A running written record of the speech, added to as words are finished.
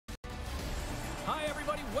Hi,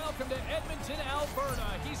 everybody. Welcome to Edmonton, Alberta.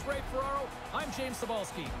 He's Ray Ferraro. I'm James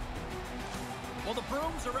Cebulski. Well, the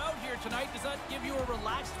Brooms are out here tonight. Does that give you a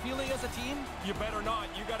relaxed feeling as a team? You better not.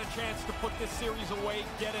 You got a chance to put this series away.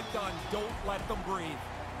 Get it done. Don't let them breathe.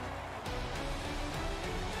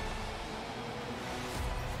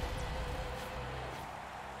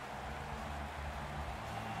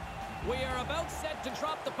 We are about set to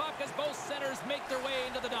drop the puck as both centers make their way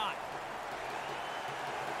into the dot.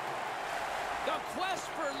 The quest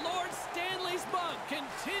for Lord Stanley's mug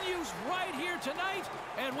continues right here tonight,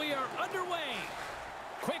 and we are underway.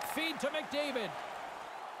 Quick feed to McDavid.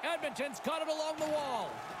 Edmonton's got it along the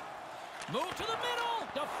wall. Move to the middle.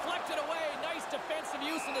 Deflected away. Nice defensive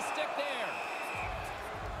use of the stick there.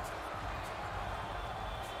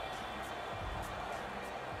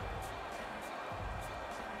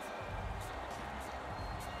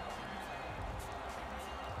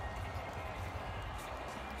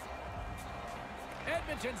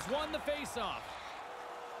 Edmonton's won the faceoff.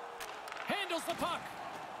 Handles the puck.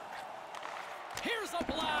 Here's a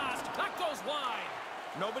blast. That goes wide.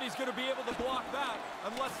 Nobody's going to be able to block that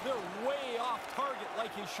unless they're way off target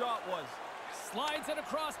like his shot was. Slides it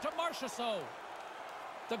across to Marchessault.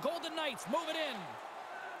 The Golden Knights move it in.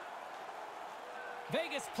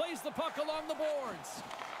 Vegas plays the puck along the boards.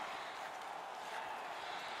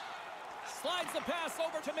 Slides the pass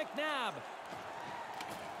over to McNabb.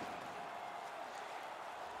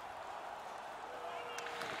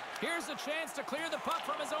 Here's a chance to clear the puck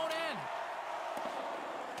from his own end.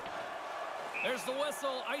 There's the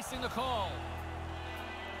whistle, icing the call.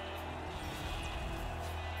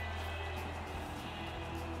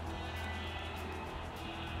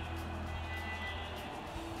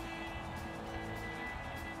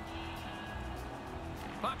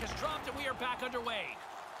 Puck is dropped and we are back underway.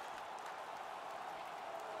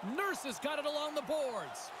 Nurse has got it along the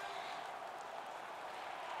boards.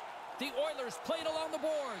 The Oilers played along the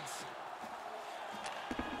boards.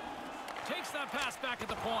 Takes that pass back at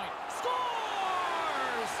the point.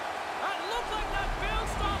 Scores! It looked like that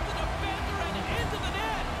bounced off the defender and into the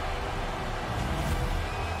net.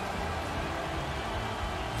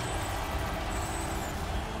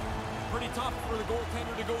 Pretty tough for the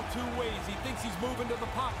goaltender to go two ways. He thinks he's moving to the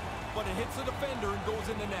puck, but it hits the defender and goes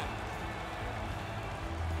in the net.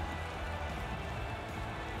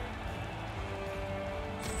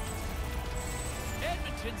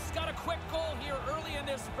 Edmonton's got a quick goal here early in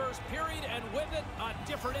this first period, and with it, a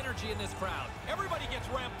different energy in this crowd. Everybody gets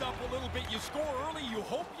ramped up a little bit. You score early, you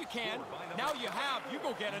hope you can. Now you have, you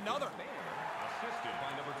go get another.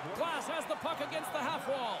 Glass has the puck against the half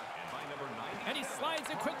wall. And he slides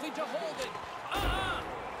it quickly to Holden.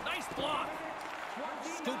 Nice block.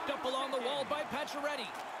 Scooped up along the wall by Pacioretty.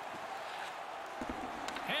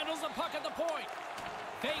 Handles the puck at the point.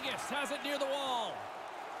 Vegas has it near the wall.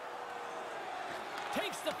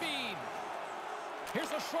 Takes the feed.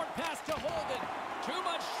 Here's a short pass to Holden. Too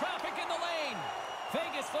much traffic in the lane.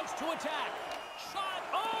 Vegas looks to attack. Shot.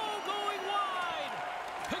 Oh, going wide.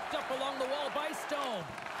 Picked up along the wall by Stone.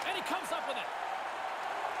 And he comes up with it.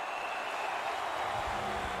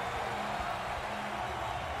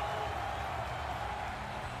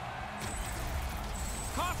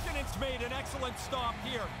 Koskinen's made an excellent stop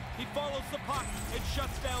here. He follows the puck and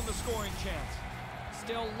shuts down the scoring chance.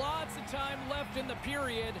 Still lots of time left in the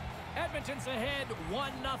period. Edmonton's ahead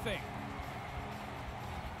 1-0.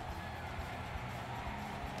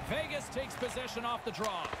 Vegas takes possession off the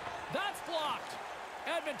draw. That's blocked.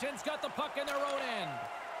 Edmonton's got the puck in their own end.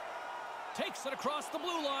 Takes it across the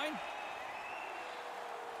blue line.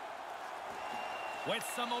 With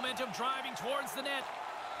some momentum driving towards the net.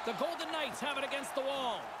 The Golden Knights have it against the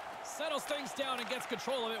wall. Settles things down and gets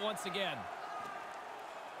control of it once again.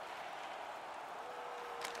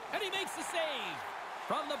 And he makes the save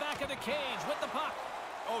from the back of the cage with the puck.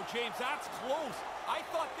 Oh, James, that's close. I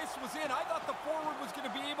thought this was in. I thought the forward was going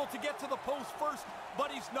to be able to get to the post first,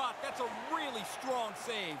 but he's not. That's a really strong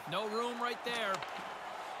save. No room right there.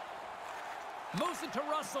 Moves it to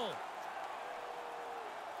Russell.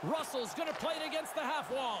 Russell's going to play it against the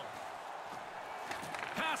half wall.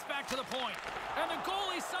 Pass back to the point. And the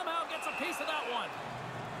goalie somehow gets a piece of that one.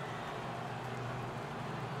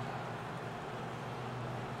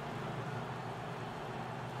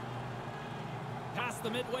 Past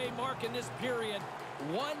the midway mark in this period.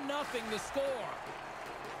 1-0 the score.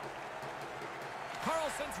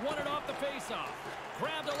 Carlson's won it off the faceoff.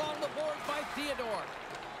 Grabbed along the board by Theodore.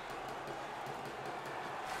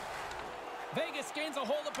 Vegas gains a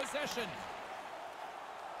hold of possession.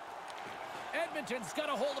 Edmonton's got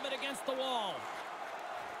a hold of it against the wall.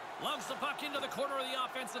 Lugs the puck into the corner of the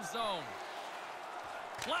offensive zone.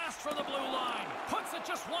 Blast from the blue line. Puts it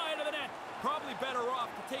just wide of the net. Probably better off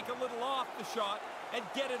to take a little off the shot and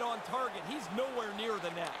get it on target. He's nowhere near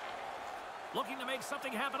the net. Looking to make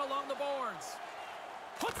something happen along the boards.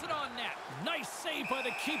 Puts it on net. Nice save by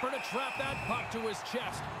the keeper to trap that puck to his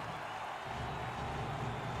chest.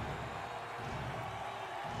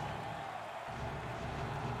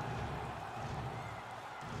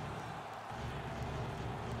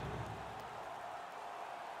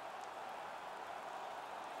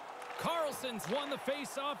 Carlson's won the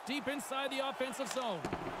face-off deep inside the offensive zone.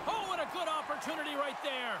 Oh, what a good opportunity right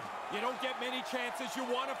there. You don't get many chances. You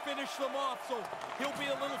want to finish them off, so he'll be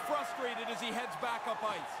a little frustrated as he heads back up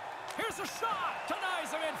ice. Here's a shot. Denies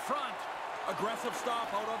him in front. Aggressive stop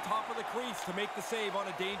out on top of the crease to make the save on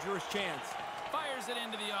a dangerous chance. Fires it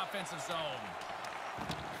into the offensive zone.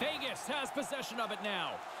 Vegas has possession of it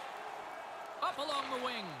now. Up along the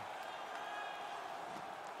wing.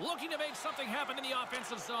 Looking to make something happen in the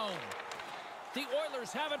offensive zone. The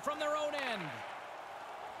Oilers have it from their own end.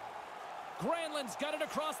 Granlund's got it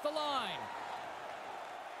across the line.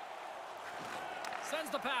 Sends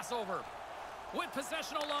the pass over. With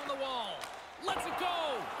possession along the wall. Lets it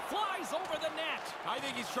go. Flies over the net. I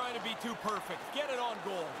think he's trying to be too perfect. Get it on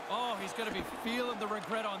goal. Oh, he's going to be feeling the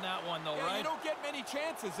regret on that one, though, right? You don't get many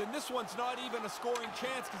chances, and this one's not even a scoring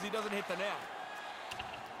chance because he doesn't hit the net.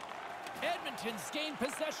 Edmonton's gained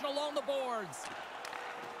possession along the boards.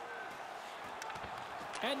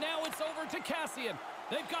 And now it's over to Cassian.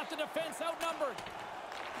 They've got the defense outnumbered.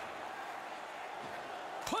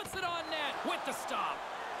 Puts it on net with the stop.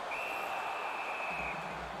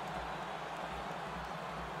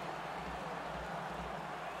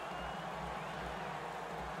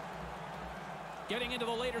 Getting into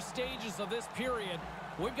the later stages of this period,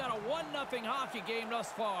 we've got a 1-0 hockey game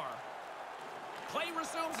thus far. Play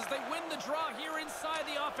resumes as they win the draw here inside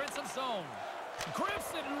the offensive zone.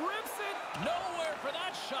 Grips it and rips it. Nowhere for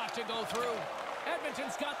that shot to go through.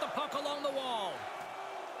 Edmonton's got the puck along the wall.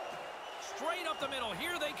 Straight up the middle.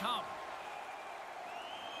 Here they come.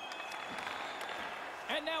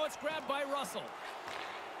 And now it's grabbed by Russell.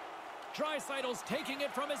 Draisaitl's taking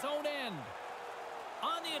it from his own end.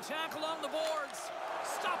 On the attack along the boards.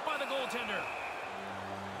 Stopped by the goaltender.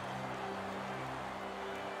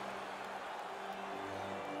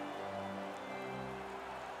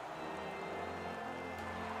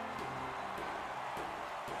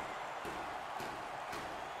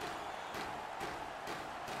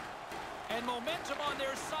 And momentum on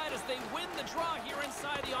their side as they win the draw here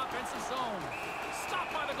inside the offensive zone.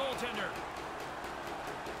 Stopped by the goaltender.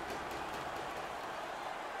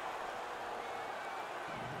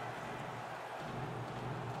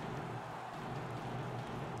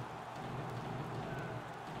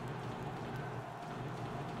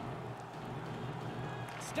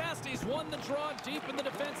 Stasty's won the draw deep in the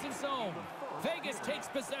defensive zone. Vegas takes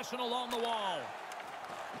possession along the wall.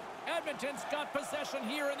 Edmonton's got possession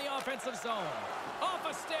here in the offensive zone. Off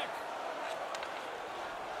a stick.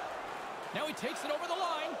 Now he takes it over the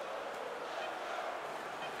line.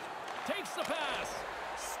 Takes the pass.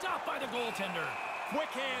 Stopped by the goaltender. Quick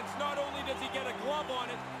hands. Not only does he get a glove on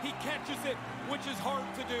it, he catches it, which is hard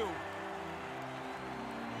to do.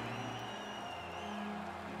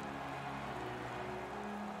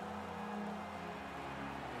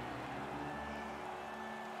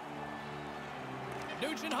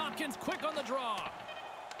 Nugent Hopkins quick on the draw.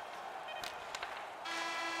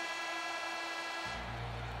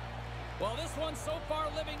 Well, this one so far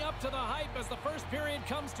living up to the hype as the first period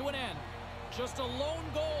comes to an end. Just a lone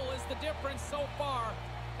goal is the difference so far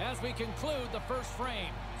as we conclude the first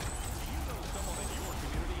frame.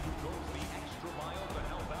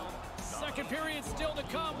 Second period still to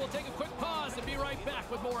come. We'll take a quick pause and be right back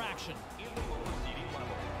with more action.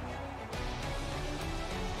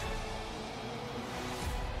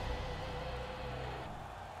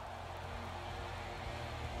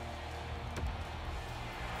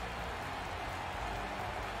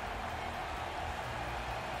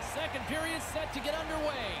 Second period set to get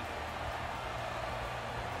underway.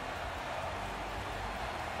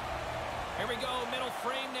 Here we go, middle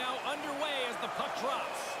frame now underway as the puck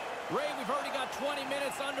drops. Ray, we've already got 20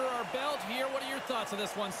 minutes under our belt here. What are your thoughts of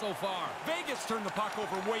this one so far? Vegas turned the puck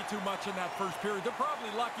over way too much in that first period. They're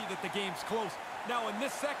probably lucky that the game's close. Now, in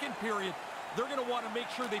this second period, they're going to want to make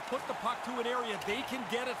sure they put the puck to an area they can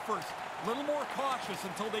get it first. A little more cautious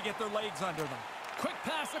until they get their legs under them. Quick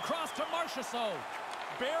pass across to Marchessault.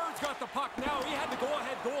 Bear's got the puck now. He had the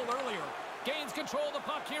go-ahead goal earlier. Gains control of the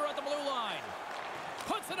puck here at the blue line.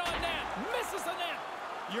 Puts it on net. Misses the net.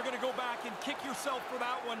 You're going to go back and kick yourself for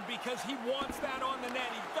that one because he wants that on the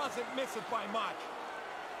net. He doesn't miss it by much.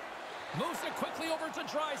 Moves it quickly over to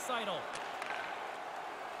Draisaitl.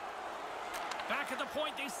 Back at the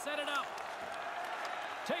point, they set it up.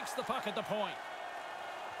 Takes the puck at the point.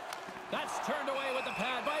 That's turned away with the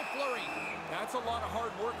pad by Fleury. That's a lot of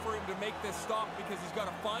hard work for him to make this stop because he's got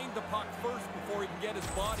to find the puck first before he can get his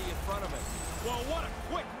body in front of it. Well, what a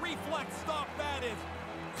quick reflex stop that is.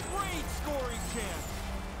 Great scoring chance.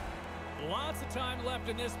 Lots of time left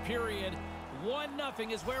in this period.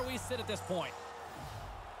 1-0 is where we sit at this point.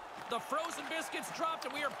 The frozen biscuits dropped,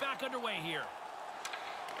 and we are back underway here.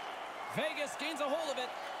 Vegas gains a hold of it.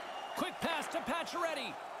 Quick pass to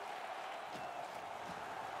Pacioretty.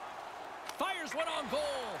 Fires one on goal.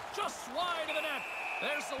 Just wide of the net.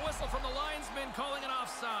 There's the whistle from the linesman calling an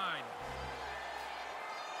offside.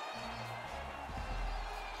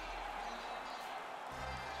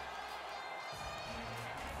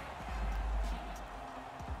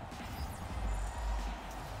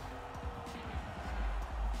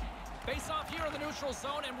 Face off here in the neutral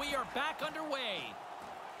zone, and we are back underway.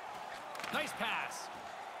 Nice pass.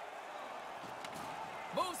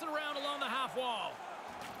 Moves it around along the half wall.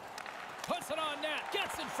 Puts it on net.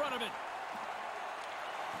 Gets in front of it.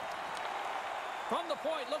 From the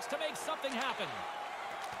point, looks to make something happen.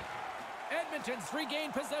 Edmonton's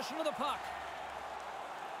regained possession of the puck.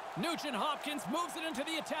 Nugent-Hopkins moves it into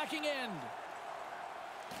the attacking end.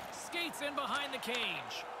 Skates in behind the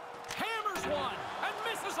cage. Hammers one and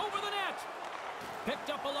misses over the net. Picked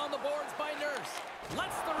up along the boards by Nurse.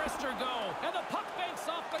 Lets the wrister go, and the puck banks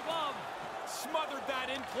off the glove. Smothered that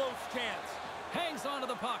in-close chance. Hangs onto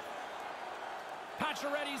the puck.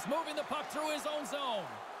 Pacioretty's moving the puck through his own zone.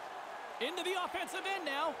 Into the offensive end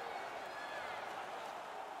now.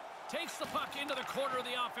 Takes the puck into the corner of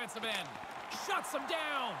the offensive end. Shuts him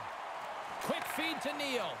down. Quick feed to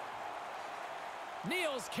Neal.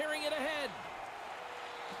 Neal's carrying it ahead.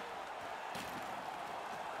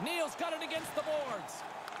 Neal's got it against the boards.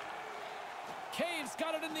 Cave's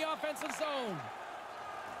got it in the offensive zone.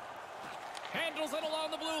 Handles it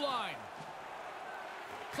along the blue line.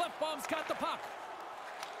 Clifbaum's got the puck.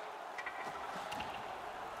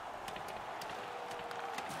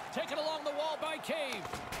 Taken along the wall by Cave.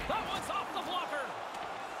 That one's off the blocker.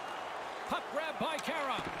 Puck grab by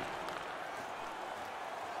Kara.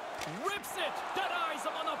 Rips it. Denies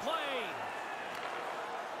him on the play.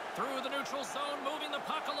 Through the neutral zone, moving the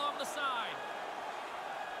puck along the side.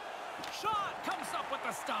 Shot comes up with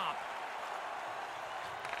the stop.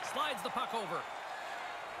 Slides the puck over.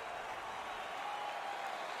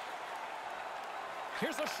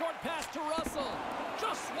 Here's a short pass to Russell.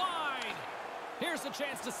 Just wide. Here's a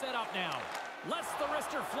chance to set up now. Lets the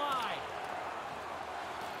wrister fly.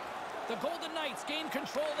 The Golden Knights gain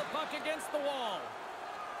control of the puck against the wall.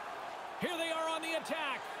 Here they are on the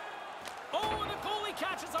attack. Oh, and the goalie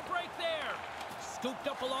catches a break there. Scooped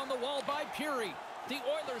up along the wall by Peary. The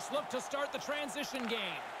Oilers look to start the transition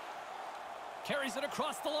game. Carries it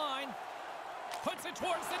across the line. Puts it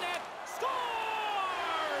towards the net.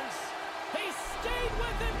 Scores! He stayed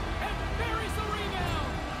with it and buries the rebound.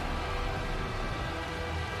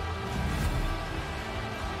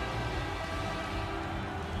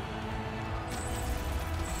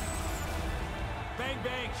 Bang,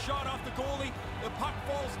 bang, shot off the goalie. The puck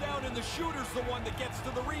falls down, and the shooter's the one that gets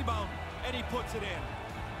to the rebound, and he puts it in.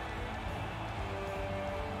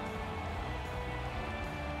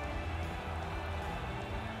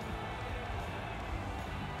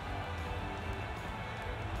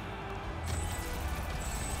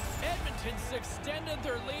 Edmonton's extended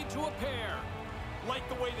their lead to a pair. Like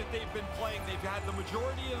the way that they've been playing, they've had the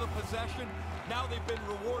majority of the possession. Now they've been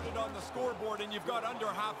rewarded on the scoreboard, and you've got under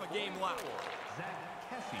half a game left.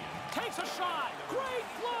 Takes a shot. Great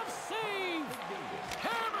glove save.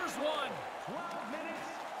 Hammers one.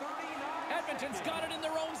 Edmonton's got it in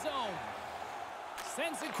their own zone.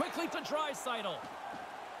 Sends it quickly to Draisaitl.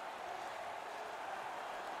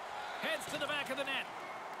 Heads to the back of the net.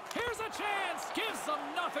 Here's a chance. Gives them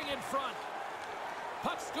nothing in front.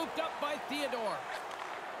 Puck scooped up by Theodore.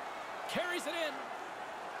 Carries it in.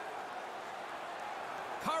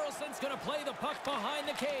 Carlson's going to play the puck behind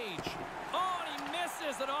the cage. Oh, and he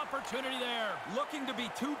misses an opportunity there. Looking to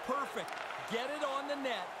be too perfect. Get it on the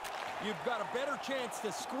net. You've got a better chance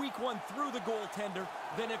to squeak one through the goaltender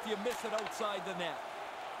than if you miss it outside the net.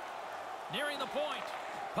 Nearing the point.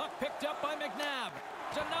 Puck picked up by McNabb.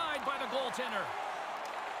 Denied by the goaltender.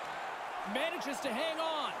 Manages to hang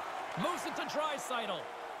on. Moves it to Draisaitl.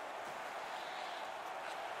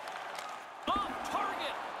 Off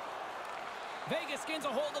target. Vegas gains a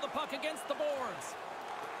hold of the puck against the boards.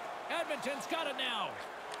 Edmonton's got it now.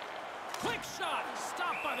 Quick shot.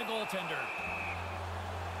 Stopped by the goaltender.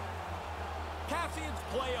 Cassian's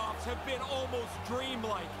playoffs have been almost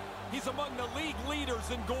dreamlike. He's among the league leaders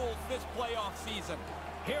in goals this playoff season.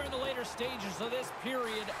 Here in the later stages of this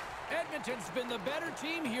period, Edmonton's been the better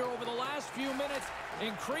team here over the last few minutes,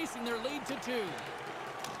 increasing their lead to 2.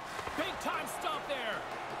 Big time stop there.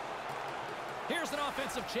 Here's an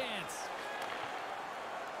offensive chance.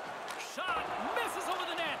 Shot misses over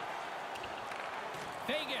the net.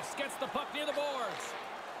 Vegas gets the puck near the boards.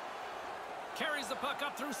 Carries the puck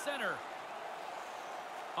up through center.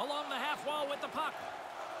 Along the half wall with the puck.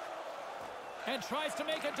 And tries to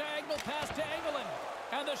make a diagonal pass to Engelland.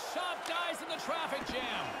 And the shot dies in the traffic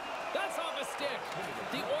jam. That's off a stick.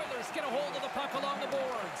 The Oilers get a hold of the puck along the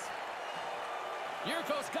boards.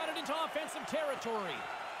 Yurko's got it into offensive territory.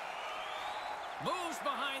 Moves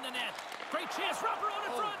behind the net. Great chance. Wraparound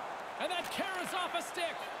in front. And that carries off a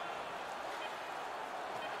stick.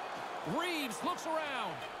 Reeves looks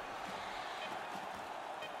around.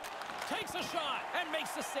 Takes a shot and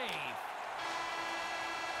makes the save.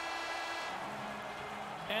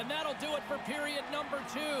 And that'll do it for period number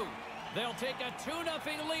 2. They'll take a 2-0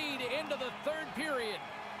 lead into the third period.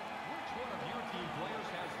 Which one of your team players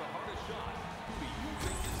has the hardest shot? Who do you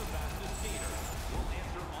think is the fastest skater? We'll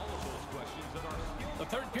answer all of those questions at our skill. The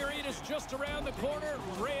third period is just around the corner.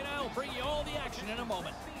 Ray and I will bring you all the action in a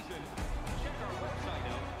moment. Check our website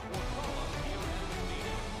out or call us here at the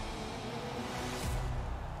stadium.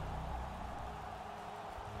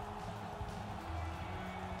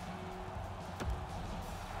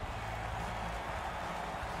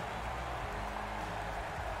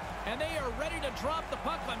 And they are ready to drop the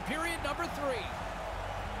puck on period number 3.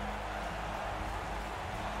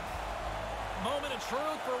 Moment of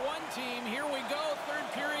truth for one team. Here we go. Third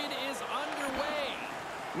period is underway.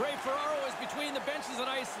 Ray Ferraro is between the benches at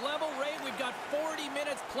ice level. Ray, we've got 40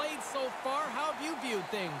 minutes played so far. How have you viewed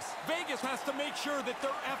things? Vegas has to make sure that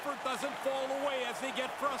their effort doesn't fall away as they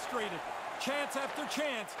get frustrated. Chance after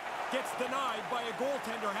chance gets denied by a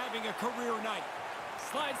goaltender having a career night.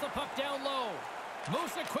 Slides the puck down low.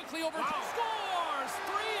 Moves it quickly over. Wow. Scores!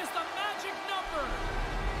 3 is the magic number.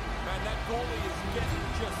 Man, that goalie is getting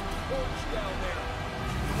just torched down there.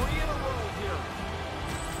 3 in a row here.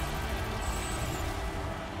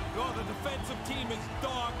 Oh, the defensive team is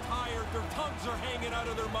dog-tired. Their tongues are hanging out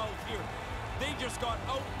of their mouth here. They just got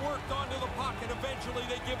outworked onto the puck, and eventually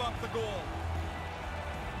they give up the goal.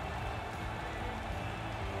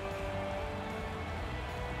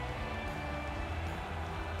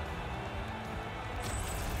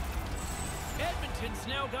 Edmonton's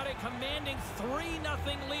now got a commanding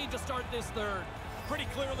 3-0 lead to start this third. Pretty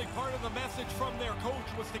clearly part of the message from their coach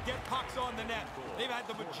was to get pucks on the net. They've had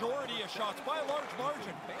the majority of shots by a large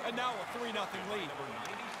margin, and now a 3-0 lead.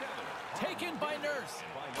 Taken by Nurse.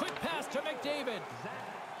 Quick pass to McDavid.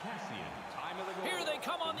 Here they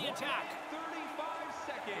come on the attack. 35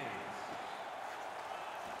 seconds.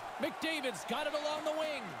 McDavid's got it along the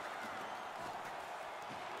wing.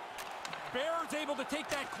 Bear's able to take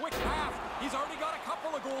that quick pass. He's already got a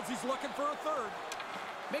couple of goals. He's looking for a third.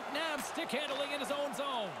 McNabb stick handling in his own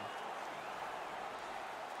zone.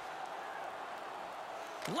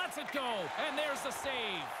 Lets it go, and there's the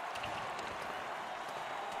save.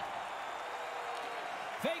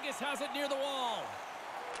 Vegas has it near the wall.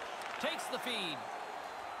 Takes the feed.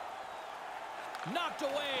 Knocked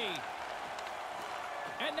away.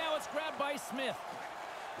 And now it's grabbed by Smith.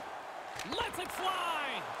 Lets it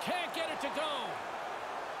fly. Can't get it to go.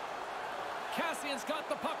 Cassian's got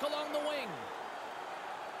the puck along the wing.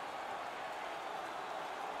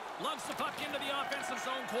 Lugs the puck into the offensive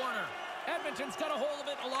zone corner. Edmonton's got a hold of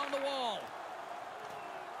it along the wall.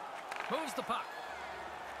 Moves the puck.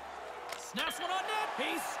 Snaps one on net.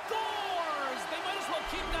 He scores! They might as well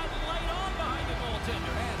keep that light on behind the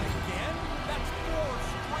goaltender. And again, that's 4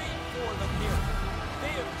 straight for them here.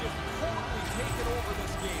 They have just totally taken over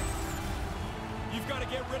this game. You've got to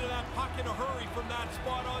get rid of that puck in a hurry from that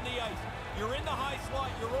spot on the ice. You're in the high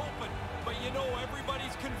slot, you're open, but you know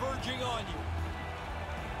everybody's converging on you.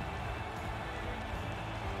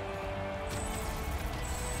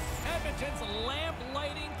 Edmonton's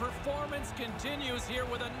lamp-lighting performance continues here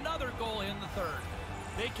with another goal in the third.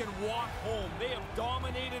 They can walk home. They have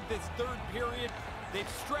dominated this third period.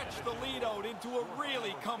 They've stretched the lead out into a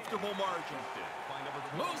really comfortable margin.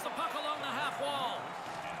 Moves the puck along the half wall.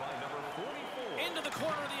 Into the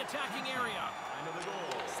corner of the attacking area.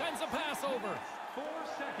 Sends a pass over. 4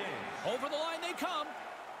 seconds. Over the line they come.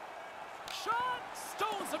 Shot!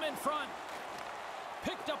 Stones him in front.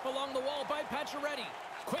 Picked up along the wall by Pacioretty.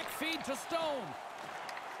 Quick feed to Stone.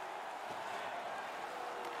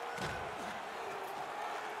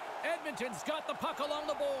 Edmonton's got the puck along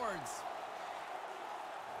the boards.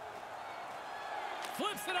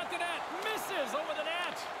 Flips it at the net. Misses over the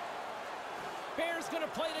net. Bear's going to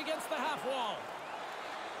play it against the half wall.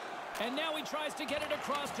 And now he tries to get it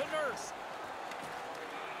across to Nurse.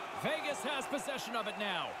 Vegas has possession of it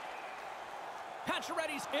now.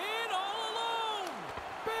 Pacioretty's in all alone.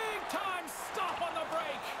 Big time stop on the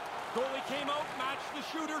break. Goalie came out, matched the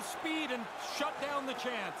shooter's speed, and shut down the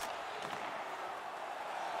chance.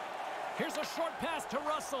 Here's a short pass to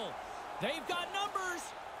Russell. They've got numbers.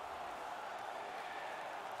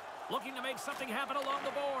 Looking to make something happen along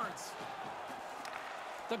the boards.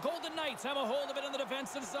 The Golden Knights have a hold of it in the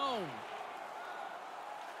defensive zone.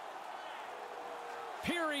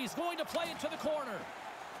 Peary's going to play it to the corner.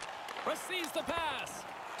 Receives the pass.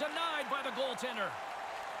 Denied by the goaltender.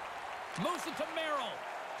 Moves it to Merrill.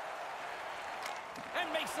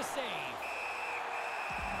 And makes the save.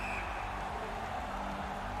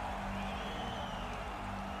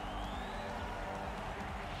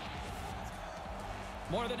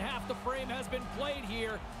 More than half the frame has been played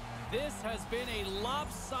here. This has been a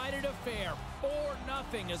lopsided affair.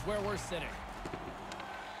 4-0 is where we're sitting.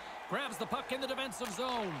 Grabs the puck in the defensive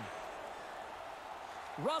zone.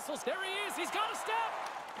 Russell's, there he is. He's got a step.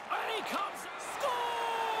 And he comes,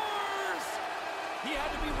 scores! He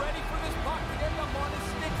had to be ready for this puck to get up on his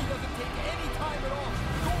stick. He doesn't take any time at all.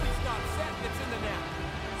 The goalie's not set, and it's in the net.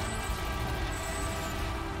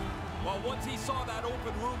 Well, once he saw that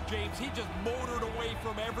open room, James, he just motored away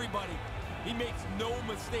from everybody. He makes no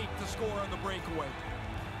mistake to score on the breakaway.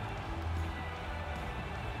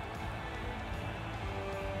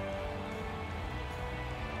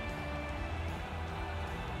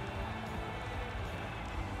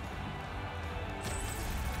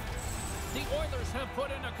 The Oilers have put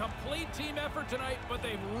in a complete team effort tonight, but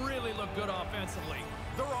they've really looked good offensively.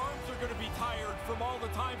 Their arms are going to be tired from all the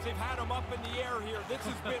times they've had them up in the air here. This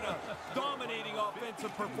has been a dominating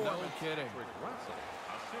offensive performance. No kidding.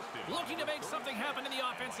 Looking to make something happen in the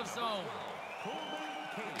offensive zone.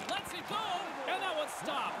 Lets it go, and that one's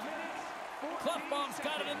stopped. Clefbaum's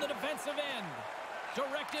got it in the defensive end.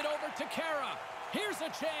 Directed over to Kara. Here's a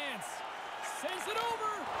chance. Sends it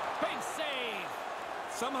over. Big save.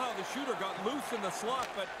 Somehow the shooter got loose in the slot,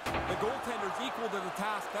 but the goaltender's equal to the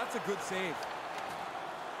task. That's a good save.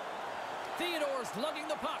 Theodore's lugging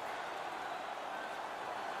the puck.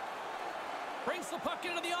 Brings the puck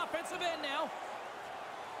into the offensive end now.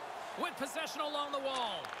 With possession along the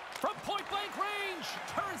wall. From point-blank range.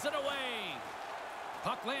 Turns it away.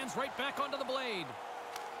 Puck lands right back onto the blade.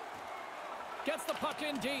 Gets the puck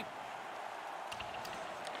in deep.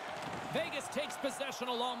 Vegas takes possession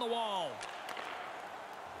along the wall.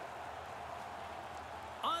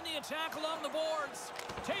 On the attack along the boards.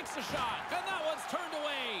 Takes a shot. And that one's turned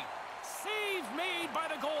away. Save made by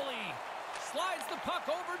the goalie. Slides the puck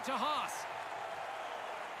over to Haas.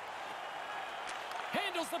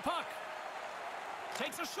 Handles the puck.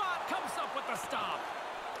 Takes a shot. Comes up with the stop.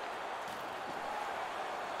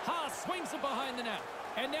 Haas swings it behind the net.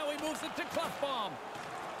 And now he moves it to Clefbaum.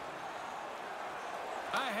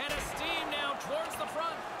 Ahead of steam now towards the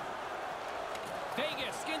front.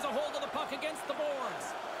 Vegas skins a hold of the puck against the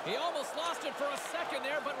boards. He almost lost it for a second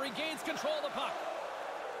there, but regains control of the puck.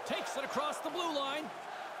 Takes it across the blue line.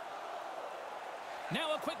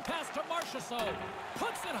 Now a quick pass to Marchessault.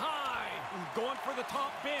 Puts it high. Going for the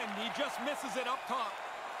top bin. He just misses it up top.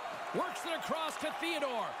 Works it across to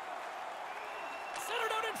Theodore.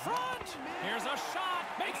 Centered out in front. Here's a shot.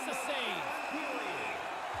 Makes the save.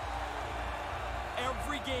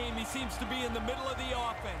 Every game he seems to be in the middle of the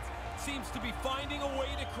offense. Seems to be finding a way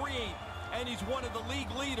to create. And he's one of the league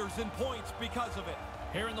leaders in points because of it.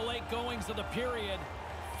 Here in the late goings of the period,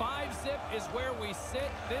 5-zip is where we sit.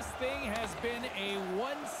 This thing has been a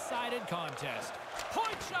one-sided contest.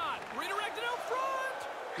 Point shot. Redirected out front.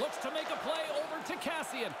 Looks to make a play over to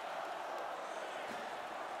Cassian.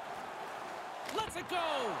 Lets it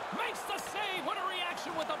go. Makes the save. What a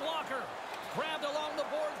reaction with the blocker. Grabbed along the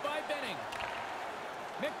boards by Benning.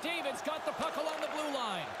 McDavid's got the puck along the blue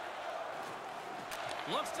line.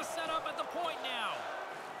 Looks to set up at the point now.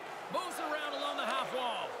 Moves around along the half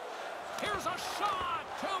wall. Here's a shot.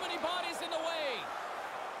 Too many bodies in the way.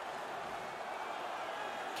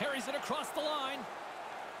 Carries it across the line.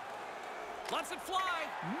 Lets it fly.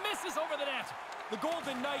 Misses over the net. The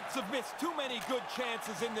Golden Knights have missed too many good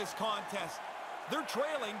chances in this contest. They're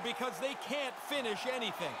trailing because they can't finish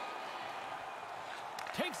anything.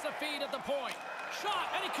 Takes the feed at the point.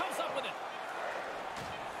 Shot, and he comes up with it.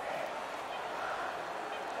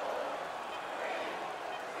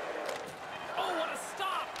 Oh, what a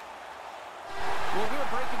stop. Well, we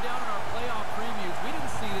were breaking down in our playoff previews. We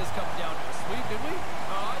didn't see this come down to a sweep, did we?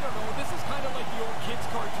 I don't know. This is kind of like the old kids'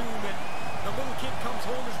 cartoon that The little kid comes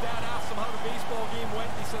home, his dad asks him how the baseball game went.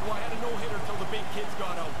 He said, well, I had a no-hitter until the big kids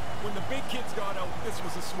got out. When the big kids got out, this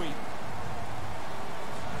was a sweep.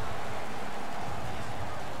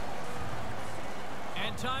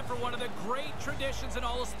 And time for one of the great traditions in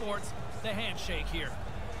all of sports, the handshake here.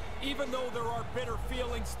 Even though there are bitter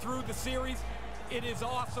feelings through the series, it is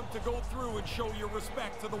awesome to go through and show your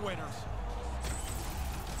respect to the winners.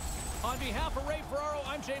 On behalf of Ray Ferraro,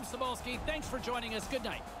 I'm James Cebulski. Thanks for joining us. Good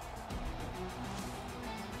night.